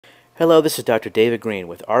Hello, this is Dr. David Green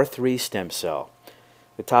with R3 Stem Cell.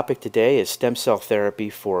 The topic today is stem cell therapy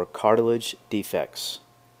for cartilage defects.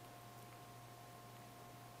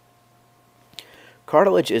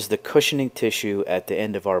 Cartilage is the cushioning tissue at the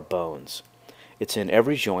end of our bones. It's in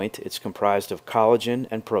every joint, it's comprised of collagen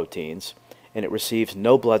and proteins, and it receives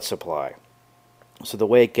no blood supply. So the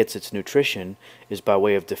way it gets its nutrition is by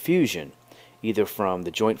way of diffusion, either from the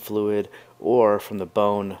joint fluid or from the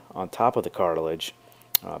bone on top of the cartilage.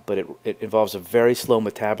 But it involves a very slow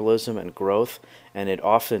metabolism and growth, and it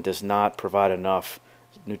often does not provide enough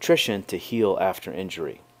nutrition to heal after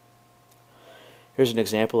injury. Here's an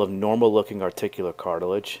example of normal looking articular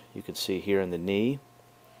cartilage. You can see here in the knee.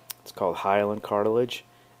 It's called hyaline cartilage,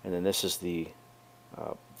 and then this is the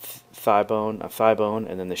thigh bone,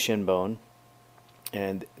 and then the shin bone.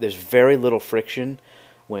 And there's very little friction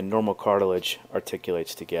when normal cartilage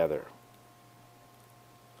articulates together.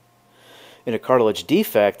 In a cartilage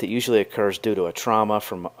defect, it usually occurs due to a trauma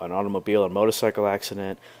from an automobile or motorcycle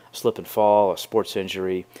accident, a slip and fall, a sports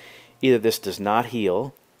injury. Either this does not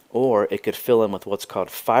heal, or it could fill in with what's called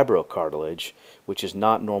fibrocartilage, which is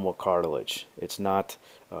not normal cartilage. It's not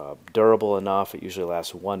durable enough. It usually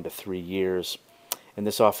lasts 1 to 3 years, and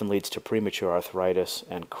this often leads to premature arthritis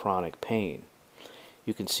and chronic pain.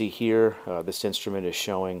 You can see here, this instrument is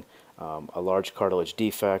showing a large cartilage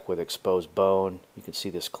defect with exposed bone. You can see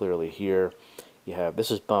this clearly here. This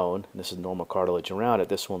is bone, and this is normal cartilage around it.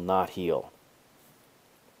 This will not heal.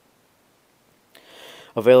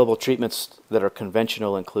 Available treatments that are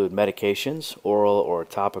conventional include medications, oral or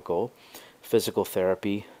topical, physical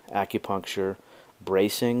therapy, acupuncture,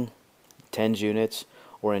 bracing, TENS units,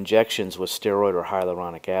 or injections with steroid or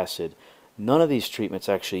hyaluronic acid. None of these treatments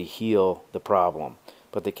actually heal the problem,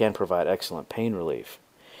 but they can provide excellent pain relief.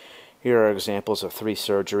 Here are examples of 3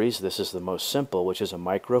 surgeries. This is the most simple, which is a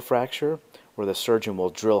microfracture, where the surgeon will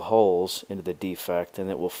drill holes into the defect and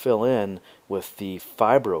it will fill in with the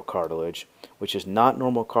fibrocartilage, which is not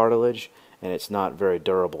normal cartilage and it's not very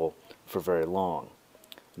durable for very long.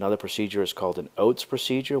 Another procedure is called an Oates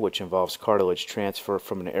procedure, which involves cartilage transfer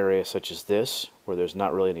from an area such as this, where there's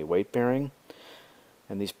not really any weight bearing,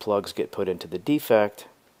 and these plugs get put into the defect,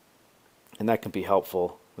 and that can be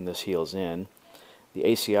helpful when this heals in. The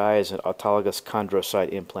ACI is an autologous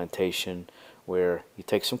chondrocyte implantation, where you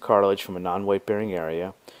take some cartilage from a non-weight bearing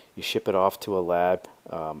area, you ship it off to a lab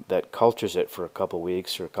that cultures it for a couple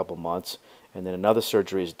weeks or a couple months, and then another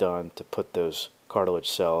surgery is done to put those cartilage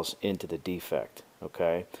cells into the defect.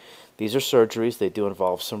 Okay, these are surgeries. They do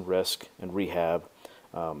involve some risk and rehab.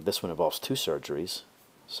 This one involves 2 surgeries.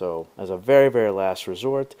 So as a very, very last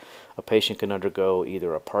resort, a patient can undergo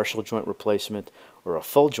either a partial joint replacement or a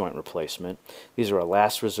full joint replacement. These are a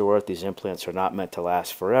last resort. These implants are not meant to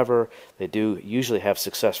last forever. They do usually have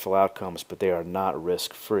successful outcomes, but they are not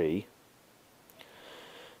risk-free.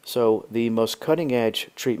 So the most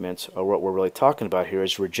cutting-edge treatments, or what we're really talking about here,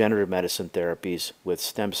 is regenerative medicine therapies with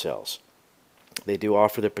stem cells. They do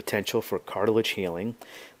offer the potential for cartilage healing.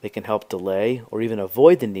 They can help delay or even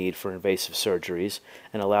avoid the need for invasive surgeries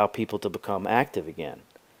and allow people to become active again.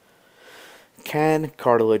 Can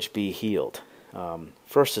cartilage be healed?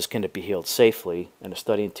 First is, can it be healed safely? And a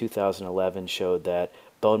study in 2011 showed that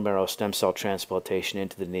bone marrow stem cell transplantation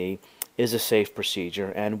into the knee is a safe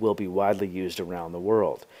procedure and will be widely used around the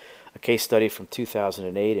world. A case study from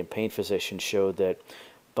 2008 in Pain Physicians showed that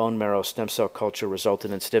bone marrow stem cell culture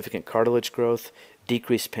resulted in significant cartilage growth,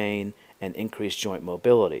 decreased pain, and increased joint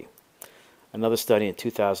mobility. Another study in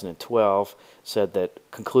 2012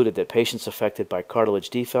 concluded that patients affected by cartilage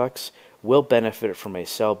defects will benefit from a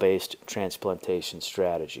cell-based transplantation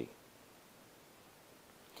strategy.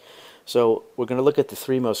 So we're going to look at the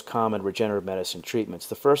 3 most common regenerative medicine treatments.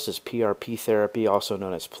 The first is PRP therapy, also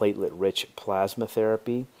known as platelet-rich plasma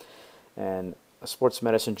therapy. And a sports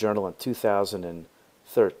medicine journal in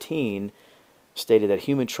 2013 stated that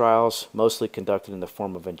human trials, mostly conducted in the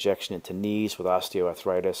form of injection into knees with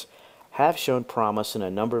osteoarthritis, have shown promise in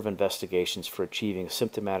a number of investigations for achieving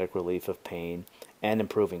symptomatic relief of pain and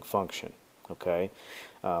improving function. Okay,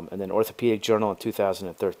 and then Orthopedic Journal in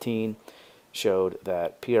 2013 showed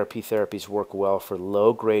that PRP therapies work well for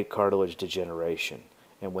low-grade cartilage degeneration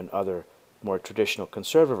and when other more traditional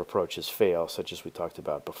conservative approaches fail, such as we talked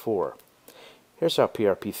about before. Here's how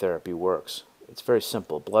PRP therapy works. It's very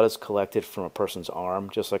simple. Blood is collected from a person's arm,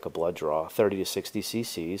 just like a blood draw, 30 to 60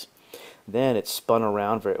 cc's. Then it's spun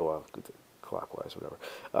around clockwise,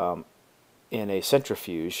 whatever, in a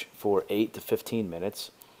centrifuge for 8 to 15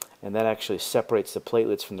 minutes. and that actually separates the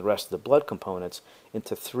platelets from the rest of the blood components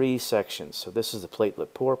into 3 sections. So this is the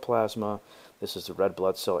platelet-poor plasma, this is the red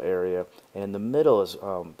blood cell area, and in the middle is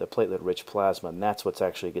the platelet-rich plasma, and that's what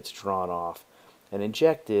actually gets drawn off and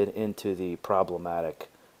injected into the problematic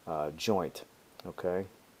joint. Okay.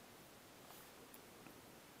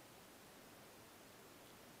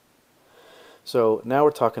 So now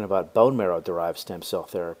we're talking about bone marrow-derived stem cell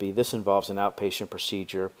therapy. This involves an outpatient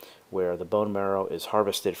procedure where the bone marrow is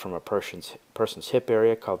harvested from a person's hip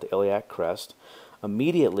area called the iliac crest.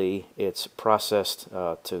 Immediately, it's processed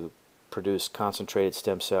to produce concentrated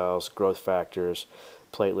stem cells, growth factors,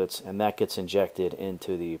 platelets, and that gets injected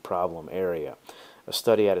into the problem area. A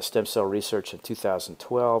study out of Stem Cell Research in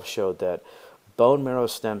 2012 showed that bone marrow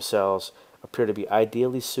stem cells appear to be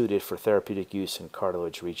ideally suited for therapeutic use in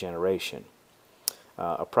cartilage regeneration.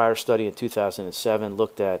 A prior study in 2007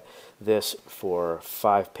 looked at this for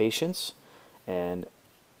 5 patients and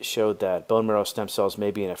showed that bone marrow stem cells may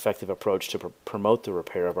be an effective approach to promote the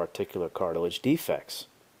repair of articular cartilage defects.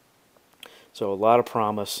 So a lot of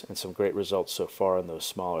promise and some great results so far in those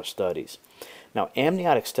smaller studies. Now,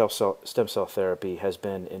 amniotic stem cell therapy has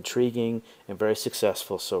been intriguing and very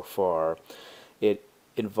successful so far. It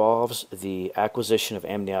involves the acquisition of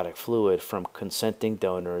amniotic fluid from consenting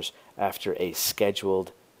donors after a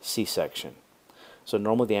scheduled C-section. So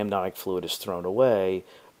normally the amniotic fluid is thrown away,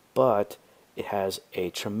 but it has a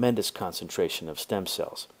tremendous concentration of stem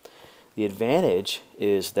cells. The advantage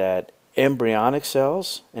is that embryonic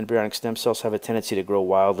stem cells have a tendency to grow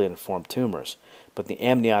wildly and form tumors, but the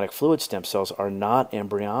amniotic fluid stem cells are not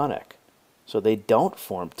embryonic. So they don't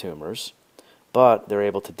form tumors, but they're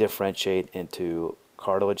able to differentiate into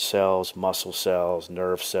cartilage cells, muscle cells,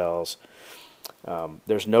 nerve cells.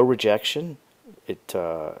 There's no rejection. It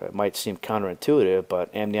might seem counterintuitive,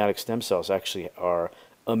 but amniotic stem cells actually are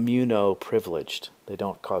immunoprivileged. They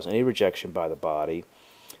don't cause any rejection by the body.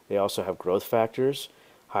 They also have growth factors,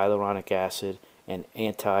 hyaluronic acid, and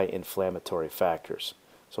anti-inflammatory factors.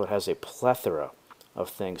 So it has a plethora of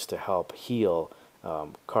things to help heal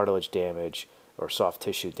cartilage damage or soft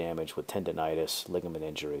tissue damage with tendinitis, ligament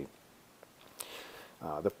injury.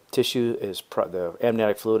 The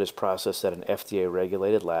amniotic fluid is processed at an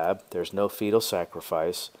FDA-regulated lab. There's no fetal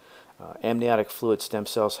sacrifice. Amniotic fluid stem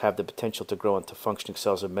cells have the potential to grow into functioning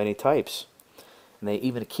cells of many types, and they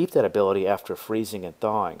even keep that ability after freezing and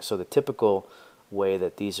thawing. So the typical way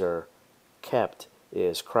that these are kept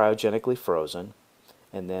is cryogenically frozen,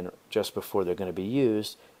 and then just before they're going to be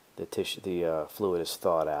used, the fluid is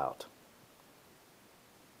thawed out.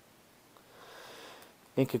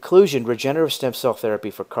 In conclusion, regenerative stem cell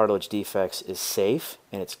therapy for cartilage defects is safe,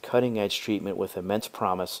 and it's cutting-edge treatment with immense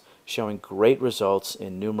promise, showing great results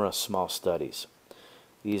in numerous small studies.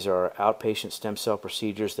 These are outpatient stem cell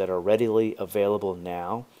procedures that are readily available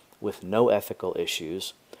now with no ethical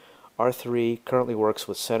issues. R3 currently works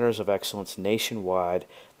with centers of excellence nationwide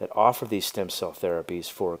that offer these stem cell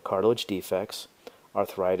therapies for cartilage defects,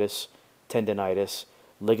 arthritis, tendinitis,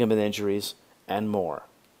 ligament injuries, and more.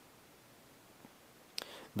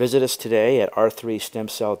 Visit us today at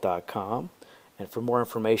r3stemcell.com, and for more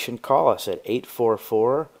information, call us at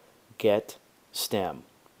 844-GET-STEM.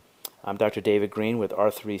 I'm Dr. David Green with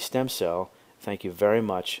R3 Stem Cell. Thank you very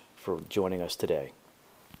much for joining us today.